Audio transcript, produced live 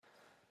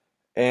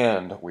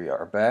And we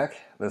are back.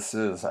 This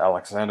is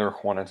Alexander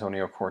Juan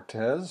Antonio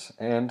Cortez,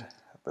 and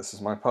this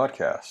is my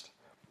podcast.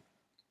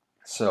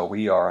 So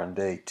we are on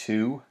day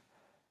 2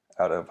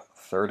 out of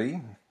 30,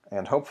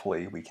 and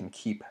hopefully we can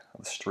keep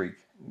the streak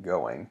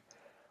going.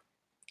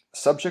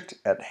 Subject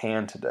at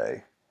hand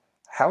today: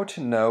 how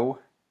to know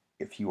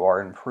if you are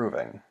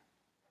improving.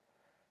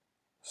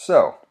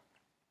 So,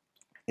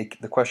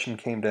 the question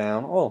came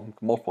down, well,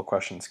 multiple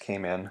questions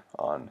came in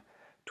on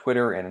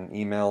Twitter and an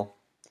email.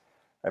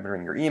 I've been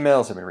reading your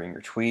emails, I've been reading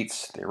your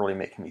tweets. They're really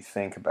making me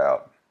think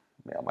about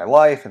my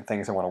life and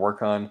things I want to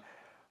work on.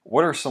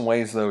 What are some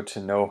ways, though, to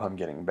know if I'm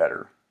getting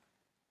better?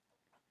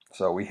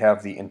 So we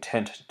have the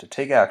intent to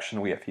take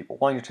action. We have people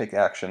wanting to take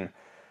action.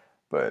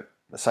 But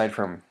aside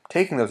from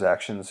taking those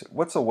actions,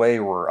 what's a way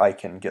where I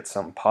can get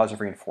some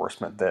positive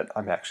reinforcement that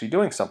I'm actually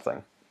doing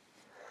something?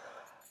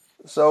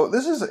 So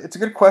it's a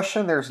good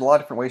question. There's a lot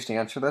of different ways to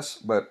answer this,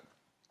 but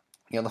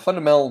the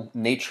fundamental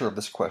nature of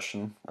this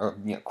question, or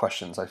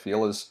questions, I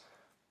feel, is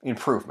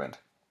improvement.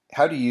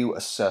 How do you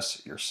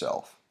assess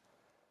yourself?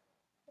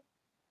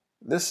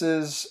 This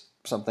is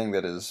something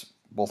that is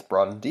both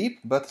broad and deep,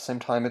 but at the same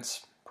time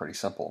it's pretty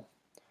simple.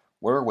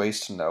 What are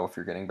ways to know if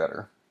you're getting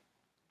better?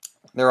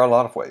 There are a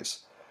lot of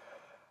ways.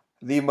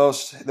 The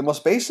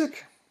most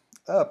basic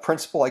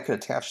principle I could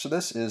attach to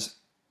this is,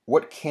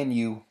 what can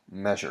you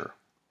measure?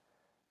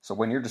 So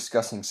when you're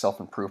discussing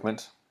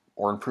self-improvement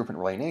or improvement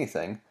relating to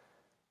anything,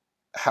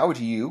 how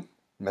do you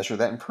measure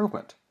that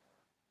improvement?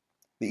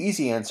 The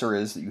easy answer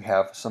is that you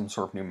have some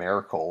sort of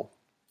numerical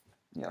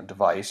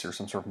device or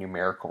some sort of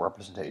numerical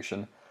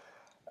representation.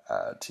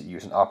 To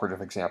use an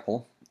operative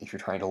example, if you're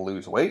trying to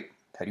lose weight,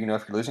 how do you know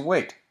if you're losing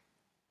weight?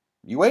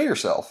 You weigh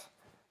yourself.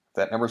 If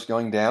that number's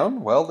going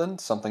down, well, then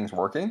something's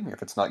working.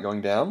 If it's not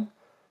going down,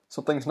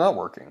 something's not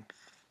working.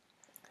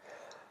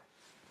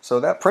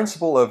 So that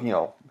principle of,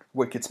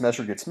 what gets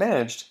measured gets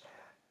managed,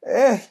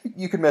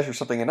 you can measure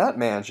something and not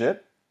manage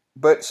it,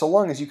 but so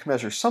long as you can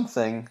measure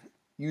something,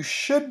 you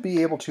should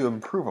be able to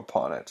improve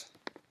upon it.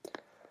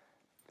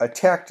 A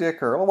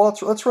tactic, or well,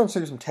 let's run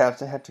through some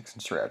tactics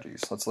and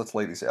strategies. Let's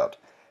lay these out.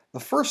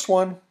 The first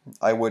one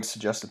I would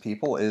suggest to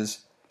people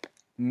is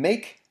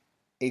make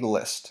a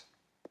list.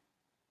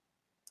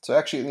 So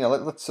actually,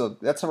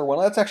 that's number one.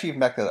 Let's actually even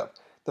back that up.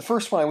 The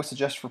first one I would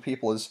suggest for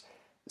people is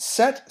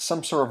set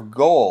some sort of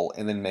goal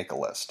and then make a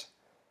list.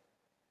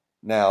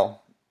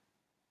 Now,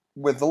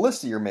 with the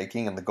list that you're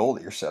making and the goal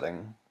that you're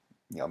setting,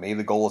 maybe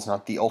the goal is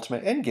not the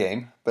ultimate end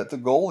game, but the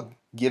goal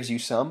gives you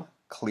some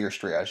clear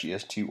strategy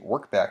as to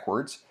work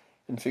backwards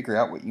and figure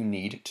out what you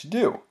need to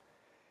do.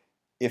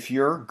 If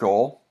your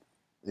goal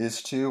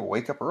is to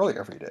wake up early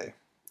every day,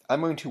 I'm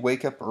going to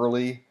wake up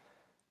early.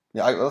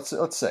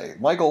 Let's say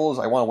my goal is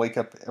I want to wake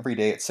up every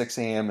day at 6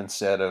 a.m.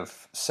 instead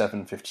of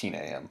 7:15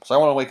 a.m. So I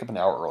want to wake up an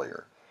hour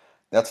earlier.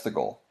 That's the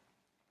goal.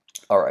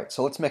 All right,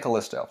 so let's make a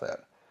list out of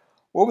that.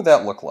 What would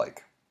that look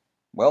like?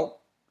 Well,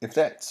 if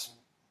that's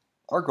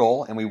our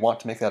goal and we want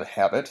to make that a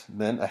habit,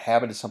 then a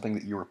habit is something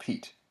that you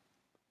repeat.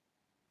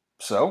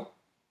 So,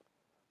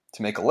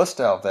 to make a list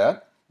out of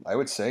that, I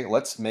would say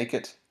let's make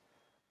it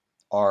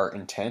our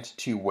intent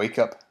to wake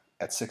up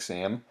at 6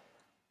 a.m.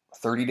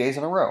 30 days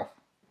in a row.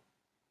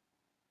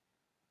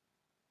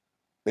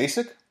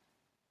 Basic,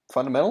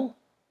 fundamental,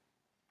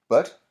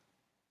 but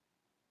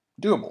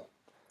doable.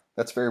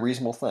 That's a very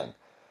reasonable thing.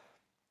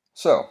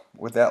 So,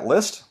 with that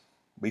list,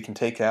 we can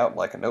take out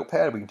like a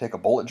notepad, we can take a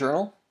bullet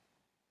journal,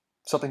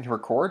 something to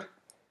record.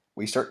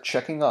 We start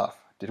checking off.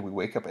 Did we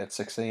wake up at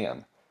 6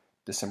 a.m.?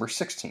 December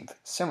 16th,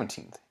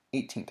 17th,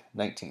 18th,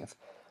 19th,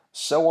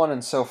 so on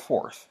and so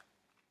forth.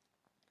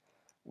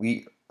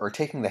 We are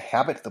taking the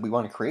habit that we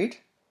want to create,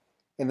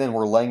 and then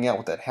we're laying out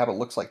what that habit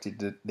looks like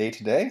day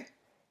to day,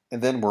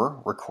 and then we're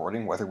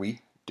recording whether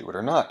we do it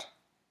or not.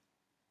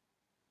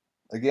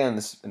 Again,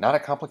 this is not a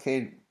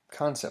complicated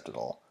concept at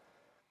all.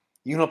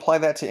 You can apply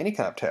that to any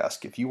kind of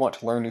task. If you want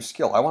to learn a new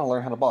skill, I want to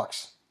learn how to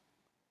box.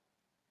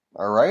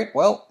 All right,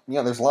 well,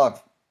 there's a lot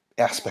of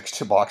aspects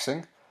to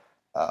boxing.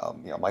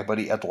 My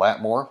buddy Ed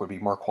Latmore would be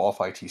more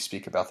qualified to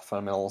speak about the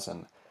fundamentals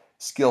and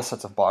skill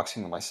sets of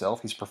boxing than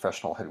myself. He's a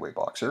professional heavyweight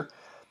boxer.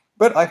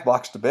 But I've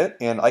boxed a bit,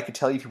 and I could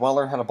tell you if you want to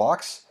learn how to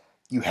box,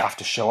 you have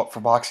to show up for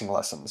boxing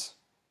lessons.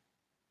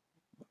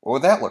 What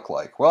would that look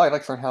like? Well, I'd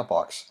like to learn how to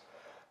box.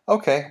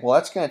 Okay, well,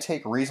 that's going to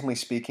take, reasonably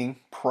speaking,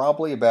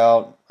 probably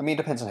about, it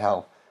depends on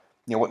how,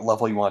 what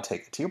level you want to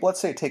take it to, but let's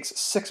say it takes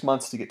 6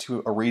 months to get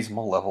to a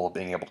reasonable level of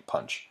being able to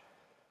punch.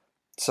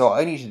 So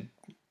I need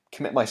to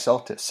commit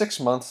myself to 6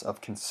 months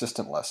of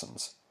consistent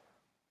lessons.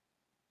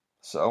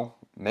 So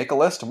make a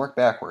list and work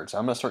backwards.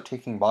 I'm going to start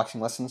taking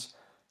boxing lessons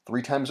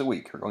 3 times a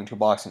week or going to a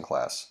boxing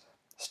class.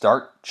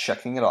 Start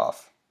checking it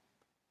off.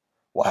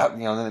 Well,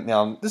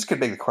 now this could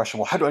beg the question,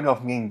 well, how do I know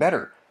if I'm getting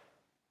better?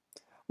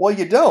 Well,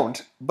 you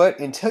don't, but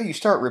until you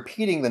start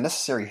repeating the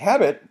necessary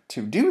habit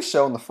to do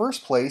so in the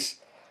first place,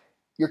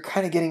 you're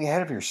kind of getting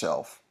ahead of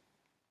yourself.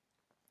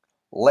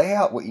 Lay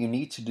out what you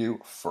need to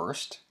do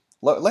first.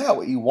 Lay out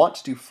what you want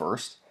to do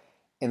first,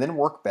 and then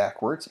work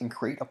backwards and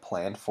create a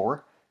plan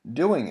for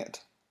doing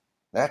it.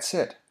 That's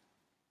it.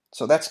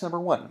 So that's number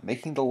one,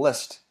 making the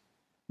list.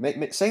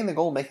 Setting the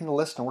goal, making the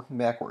list, and working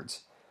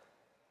backwards.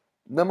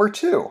 Number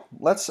two,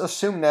 let's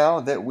assume now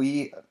that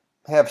we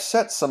have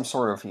set some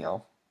sort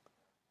of,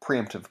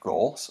 preemptive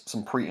goal,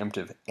 some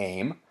preemptive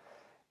aim,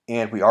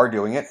 and we are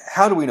doing it.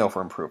 How do we know if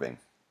we're improving?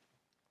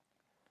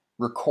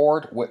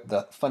 Record what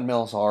the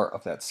fundamentals are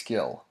of that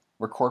skill.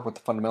 Record what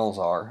the fundamentals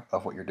are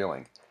of what you're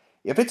doing.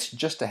 If it's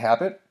just a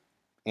habit,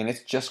 and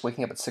it's just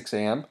waking up at 6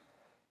 a.m.,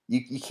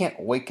 you can't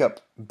wake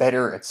up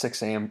better at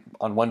 6 a.m.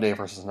 on one day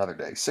versus another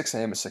day. 6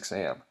 a.m. is 6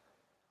 a.m.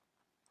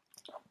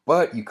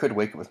 But you could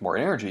wake up with more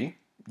energy.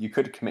 You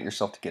could commit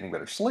yourself to getting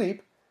better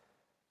sleep.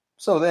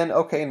 So then,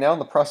 okay, now in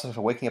the process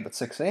of waking up at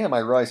 6 a.m., I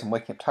realize I'm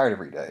waking up tired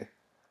every day.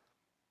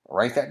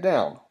 Write that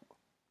down.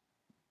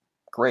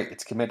 Great,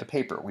 it's committed to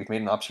paper. We've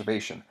made an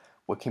observation.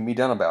 What can be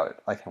done about it?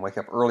 I can wake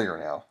up earlier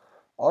now.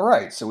 All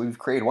right, so we've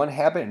created one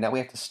habit, and now we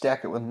have to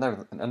stack it with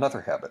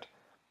another habit.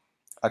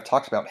 I've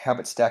talked about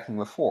habit stacking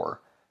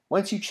before.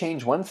 Once you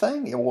change one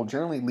thing, it will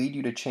generally lead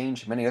you to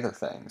change many other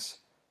things.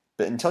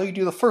 But until you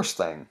do the first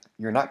thing,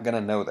 you're not going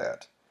to know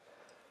that.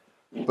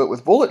 But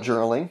with bullet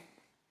journaling,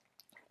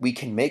 we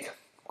can make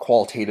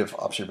qualitative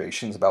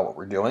observations about what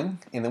we're doing,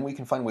 and then we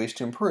can find ways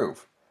to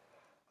improve.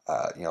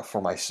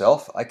 For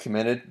myself, I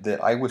committed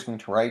that I'm going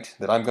to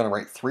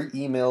write 3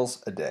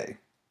 emails a day.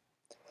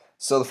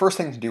 So the first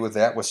thing to do with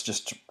that was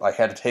I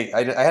had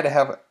to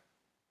have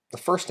the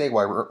first day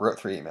where I wrote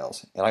 3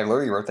 emails, and I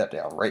literally wrote that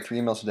down. Write 3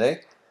 emails a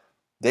day.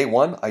 Day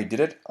 1, I did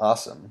it,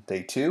 awesome.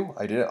 Day 2,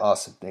 I did it,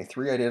 awesome. Day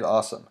 3, I did it,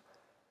 awesome.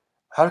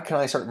 How can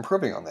I start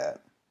improving on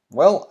that?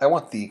 Well, I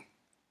want the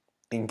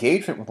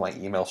engagement with my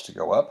emails to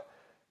go up,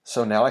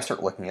 so now I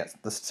start looking at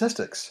the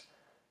statistics.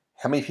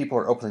 How many people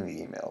are opening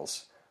the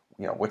emails?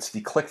 What's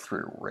the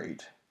click-through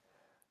rate?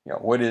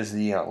 What is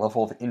the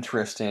level of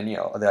interest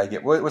that I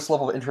get? What's the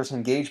level of interest and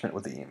engagement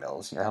with the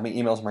emails? How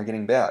many emails am I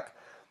getting back?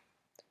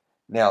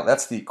 Now,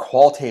 that's the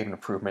qualitative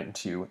improvement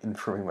into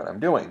improving what I'm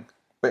doing.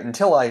 But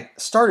until I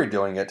started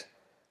doing it,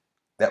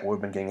 that would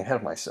have been getting ahead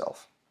of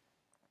myself.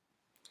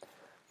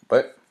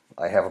 But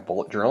I have a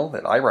bullet journal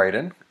that I write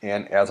in,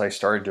 and as I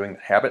started doing the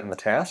habit and the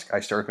task,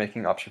 I started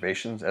making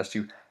observations as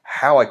to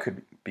how I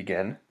could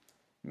begin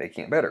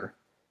making it better.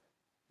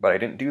 But I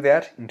didn't do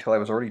that until I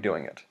was already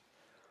doing it.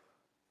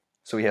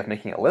 So we have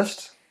making a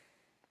list,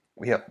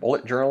 we have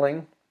bullet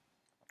journaling.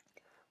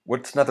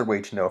 What's another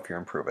way to know if you're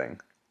improving?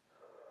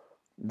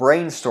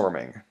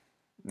 Brainstorming.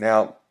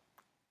 Now,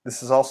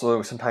 this is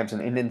also sometimes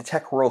in the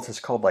tech world, it's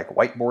called like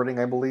whiteboarding,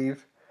 I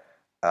believe.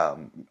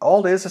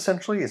 All it is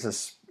essentially is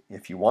this,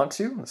 if you want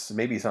to,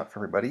 maybe it's not for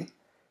everybody,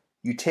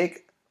 you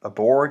take a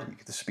board,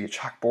 this would be a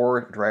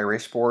chalkboard, a dry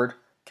erase board, it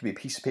could be a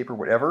piece of paper,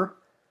 whatever,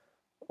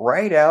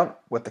 write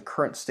out what the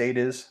current state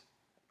is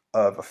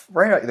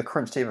write out the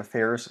current state of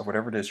affairs of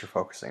whatever it is you're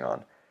focusing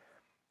on.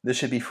 This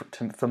should be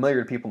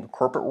familiar to people in the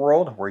corporate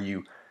world where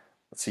you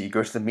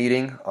go to the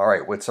meeting, all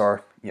right, what's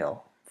our,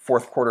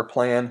 fourth quarter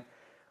plan?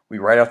 We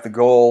write out the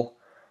goal.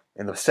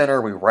 In the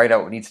center, we write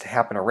out what needs to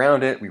happen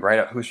around it. We write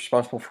out who's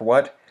responsible for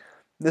what.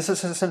 This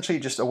is essentially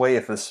just a way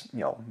of this,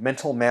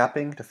 mental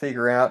mapping to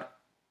figure out,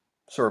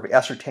 sort of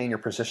ascertain your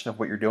position of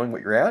what you're doing,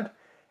 what you're at.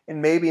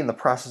 And maybe in the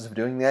process of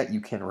doing that, you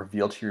can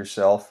reveal to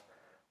yourself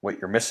what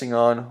you're missing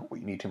on, what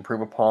you need to improve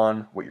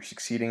upon, what you're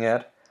succeeding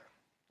at.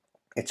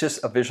 It's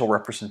just a visual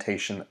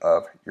representation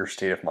of your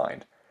state of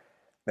mind.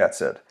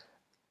 That's it.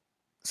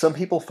 Some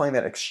people find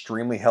that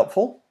extremely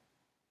helpful.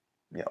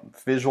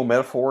 Visual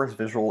metaphors,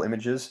 visual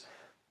images,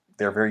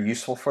 they're very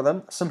useful for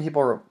them. Some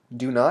people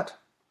do not.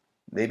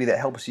 Maybe that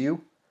helps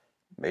you.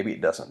 Maybe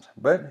it doesn't.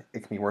 But it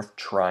can be worth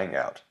trying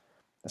out,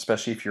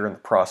 especially if you're in the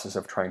process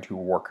of trying to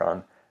work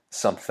on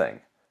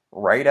something.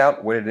 Write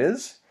out what it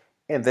is,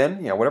 and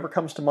then, whatever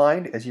comes to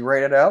mind as you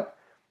write it out,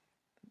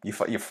 you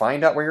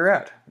find out where you're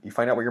at. You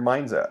find out where your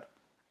mind's at.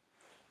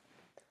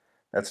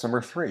 That's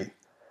number 3.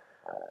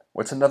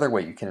 What's another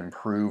way you can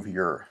improve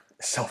your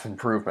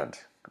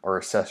self-improvement or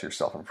assess your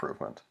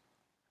self-improvement?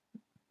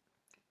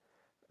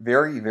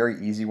 Very, very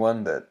easy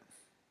one that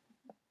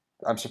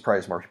I'm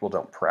surprised more people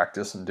don't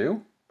practice and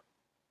do.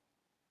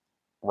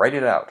 Write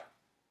it out.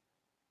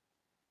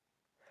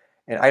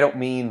 And I don't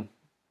mean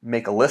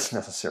make a list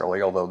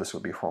necessarily, although this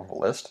would be a form of a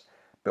list.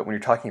 But when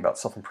you're talking about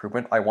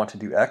self-improvement, I want to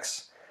do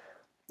X.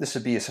 This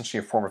would be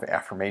essentially a form of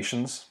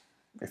affirmations,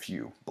 if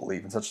you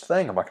believe in such a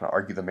thing. I'm not going to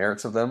argue the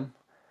merits of them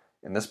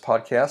in this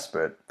podcast,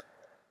 but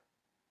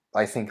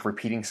I think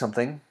repeating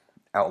something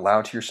out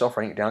loud to yourself,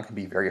 writing it down, can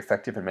be very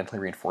effective in mentally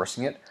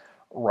reinforcing it.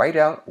 Write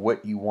out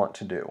what you want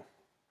to do.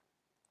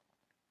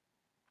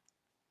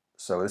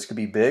 So this could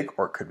be big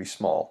or it could be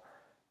small.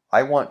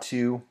 I want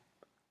to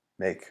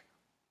make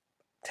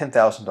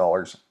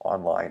 $10,000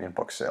 online in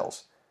book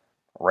sales.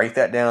 Write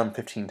that down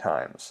 15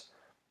 times.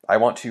 I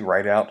want to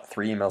write out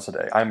 3 emails a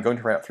day. I'm going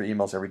to write out 3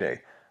 emails every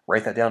day.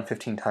 Write that down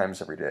 15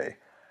 times every day.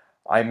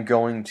 I'm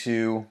going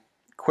to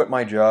quit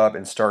my job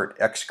and start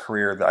X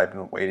career that I've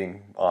been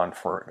waiting on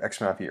for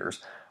X amount of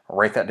years.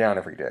 Write that down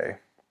every day.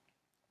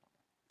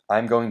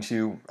 I'm going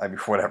to,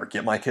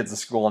 get my kids to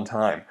school on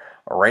time.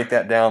 Write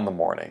that down in the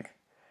morning.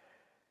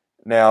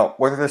 Now,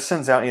 whether this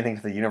sends out anything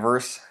to the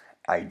universe,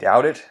 I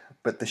doubt it,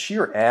 but the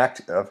sheer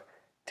act of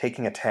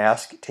taking a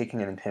task,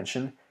 taking an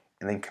intention,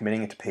 and then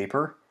committing it to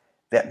paper,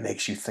 that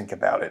makes you think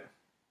about it.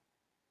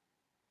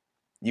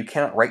 You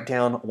cannot write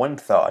down one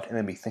thought and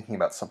then be thinking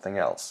about something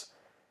else.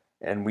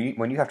 And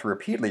when you have to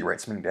repeatedly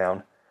write something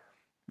down,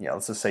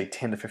 let's just say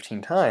 10 to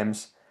 15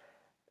 times,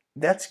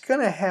 that's going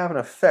to have an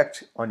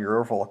effect on your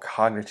overall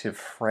cognitive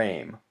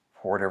frame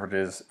for whatever it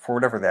is, for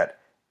whatever that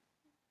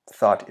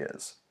thought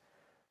is.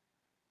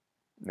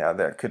 Now,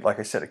 that could, like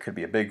I said, it could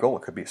be a big goal,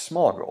 it could be a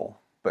small goal.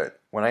 But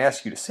when I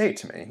ask you to say it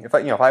to me, if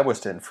I was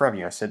to in front of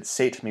you, and I said,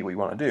 say it to me what you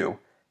want to do,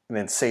 and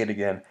then say it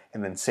again,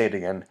 and then say it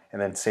again, and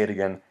then say it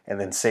again, and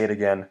then say it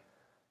again,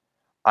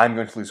 I'm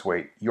going to lose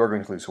weight, you're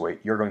going to lose weight,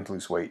 you're going to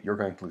lose weight, you're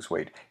going to lose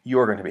weight,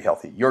 you're going to be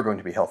healthy, you're going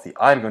to be healthy,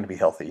 I'm going to be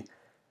healthy.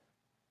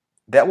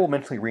 That will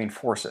mentally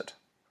reinforce it.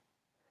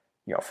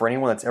 For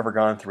anyone that's ever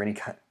gone through any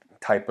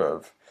type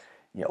of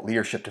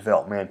leadership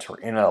development or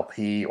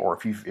NLP, or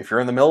if you're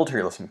in the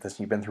military listening to this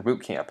and you've been through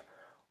boot camp,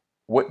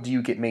 what do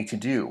you get made to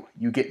do?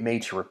 You get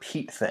made to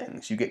repeat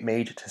things. You get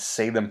made to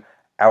say them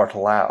out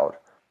loud.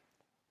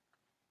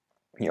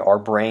 Our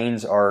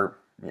brains are,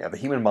 the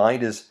human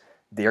mind is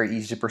very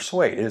easy to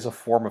persuade. It is a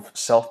form of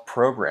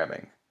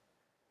self-programming.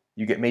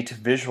 You get made to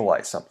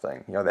visualize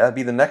something. That'd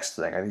be the next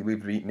thing. I think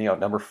we'd be,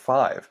 number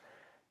 5.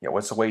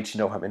 What's the way to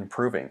know if I'm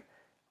improving?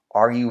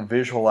 Are you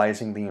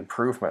visualizing the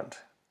improvement?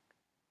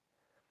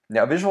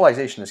 Now,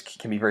 visualization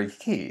can be very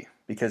key,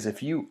 because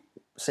if you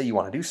say you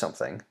want to do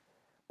something,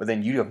 but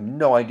then you have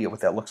no idea what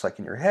that looks like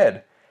in your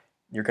head,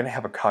 you're going to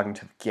have a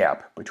cognitive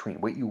gap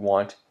between what you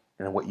want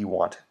and what you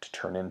want to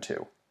turn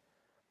into.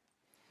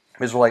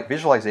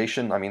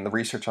 Visualization, I mean, the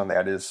research on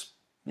that is,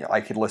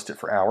 I could list it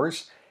for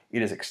hours.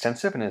 It is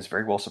extensive and is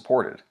very well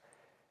supported.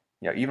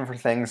 Even for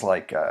things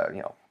like,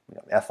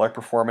 athletic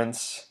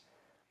performance,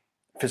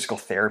 physical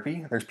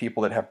therapy, there's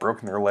people that have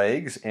broken their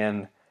legs,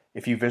 and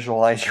if you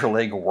visualize your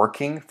leg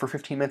working for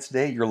 15 minutes a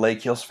day, your leg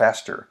heals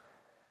faster.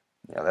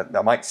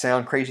 That might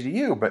sound crazy to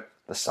you, but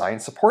the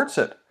science supports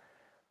it.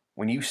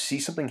 When you see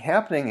something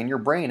happening in your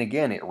brain,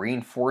 again, it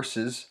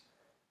reinforces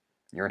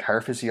your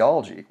entire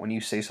physiology. When you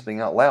say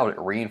something out loud, it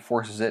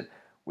reinforces it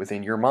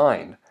within your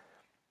mind.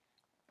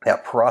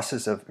 That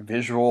process of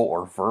visual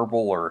or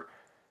verbal or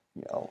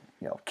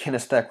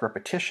kinesthetic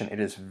repetition, it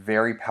is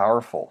very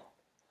powerful.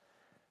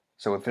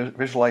 So with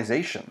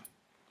visualization,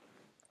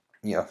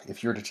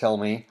 if you were to tell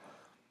me,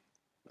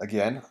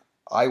 again,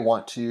 I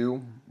want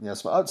to,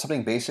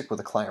 something basic with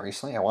a client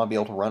recently, I want to be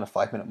able to run a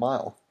 5-minute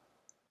mile.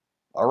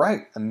 All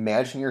right,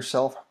 imagine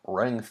yourself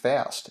running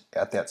fast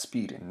at that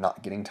speed and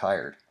not getting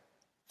tired.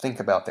 Think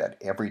about that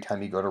every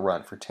time you go to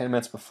run. For 10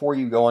 minutes before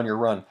you go on your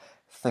run,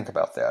 think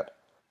about that.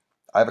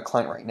 I have a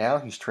client right now,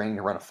 he's training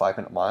to run a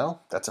 5-minute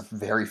mile. That's a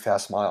very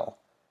fast mile.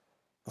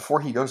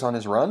 Before he goes on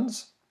his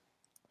runs,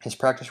 his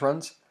practice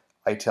runs,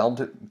 I tell him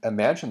to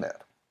imagine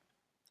that.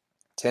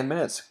 10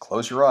 minutes,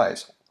 close your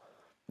eyes.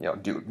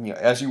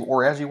 As you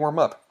warm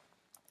up,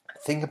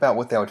 think about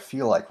what that would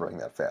feel like running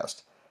that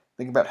fast.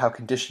 Think about how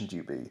conditioned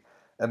you'd be.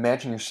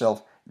 Imagine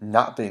yourself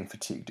not being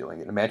fatigued doing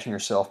it. Imagine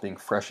yourself being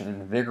fresh and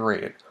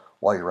invigorated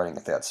while you're running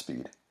at that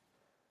speed.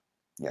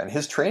 And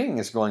his training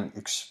is going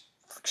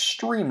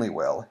extremely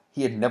well.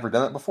 He had never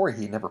done it before.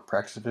 He had never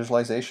practiced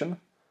visualization,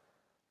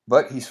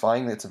 but he's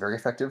finding that it's a very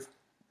effective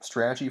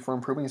strategy for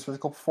improving his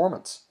physical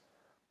performance.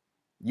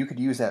 You could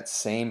use that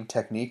same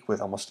technique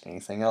with almost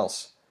anything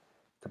else.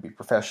 It could be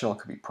professional, it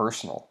could be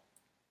personal.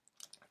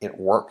 It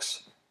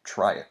works.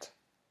 Try it.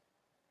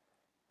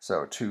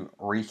 So to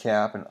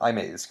recap, and I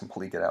may just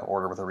completely get out of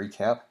order with a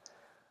recap,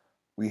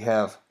 we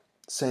have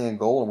setting a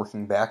goal and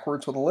working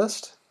backwards with a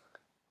list.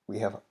 We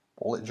have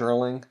bullet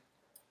journaling.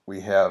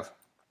 We have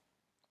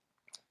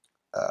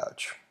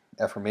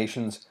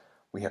affirmations.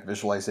 We have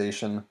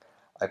visualization.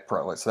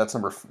 So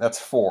that's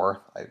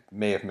 4. I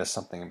may have missed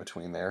something in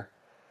between there.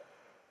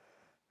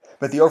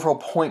 But the overall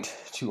point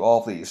to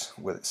all of these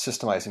with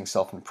systemizing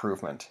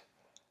self-improvement,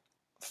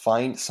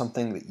 find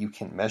something that you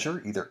can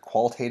measure, either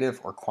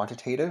qualitative or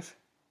quantitative,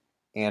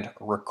 and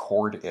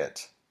record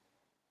it.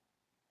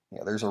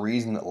 There's a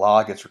reason that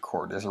law gets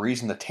recorded. There's a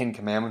reason the 10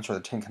 Commandments are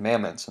the 10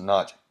 Commandments and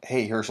not,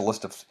 hey, here's a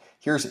list of,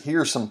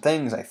 here's some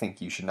things I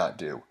think you should not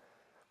do.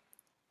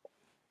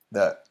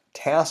 The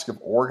task of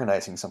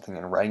organizing something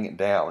and writing it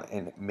down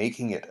and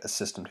making it a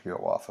system to go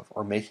off of,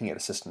 or making it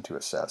a system to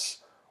assess,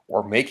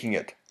 or making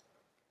it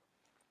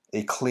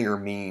a clear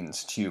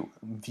means to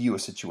view a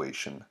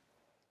situation,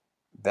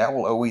 that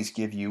will always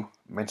give you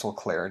mental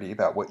clarity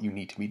about what you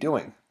need to be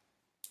doing.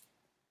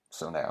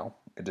 So now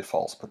it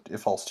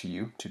defaults to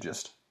you to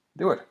just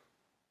do it.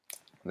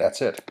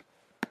 That's it.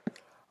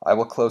 I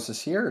will close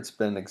this here. It's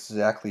been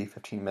exactly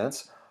 15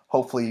 minutes.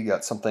 Hopefully you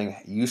got something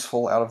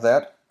useful out of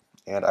that,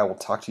 and I will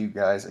talk to you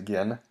guys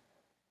again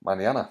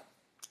mañana.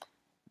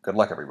 Good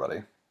luck,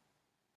 everybody.